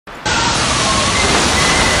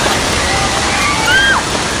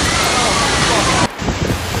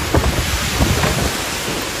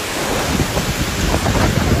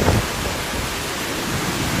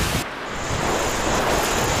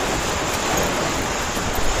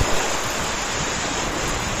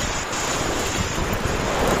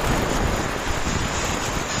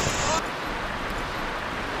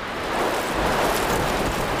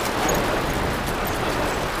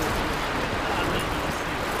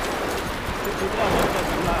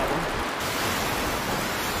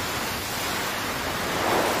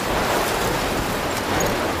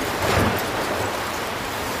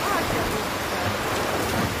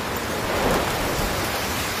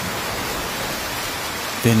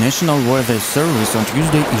The National Weather Service on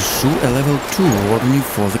Tuesday issued a level 2 warning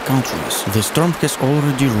for the countries. The storm has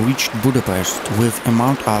already reached Budapest, with,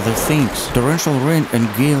 among other things, torrential rain and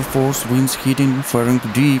gale force winds hitting Ferenc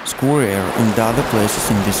Square and other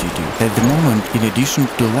places in the city. At the moment, in addition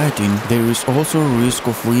to lightning, there is also a risk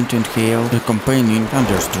of wind and hail accompanying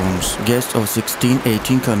thunderstorms. Gusts of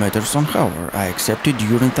 16-18 km an hour are accepted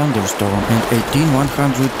during thunderstorm and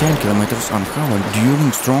 18-110 km an hour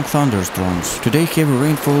during strong thunderstorms. Today,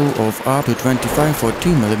 heavy rainfall of up to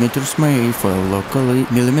 25-40 mm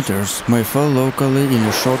may fall locally in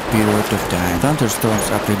a short period of time.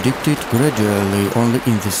 Thunderstorms are predicted gradually only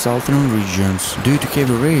in the southern regions. Due to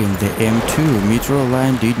heavy rain, the M2 metro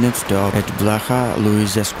line did not stop at Blaha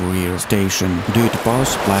Luisa Square station due to power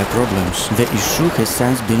supply problems. The issue has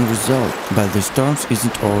since been resolved, but the storms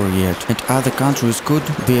isn't over yet, and other countries could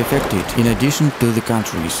be affected. In addition to the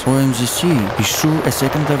countries, OMZC issued a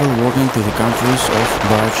second level warning to the countries of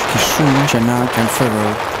Bach, Kishun, Chanak and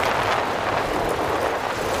Ferrol.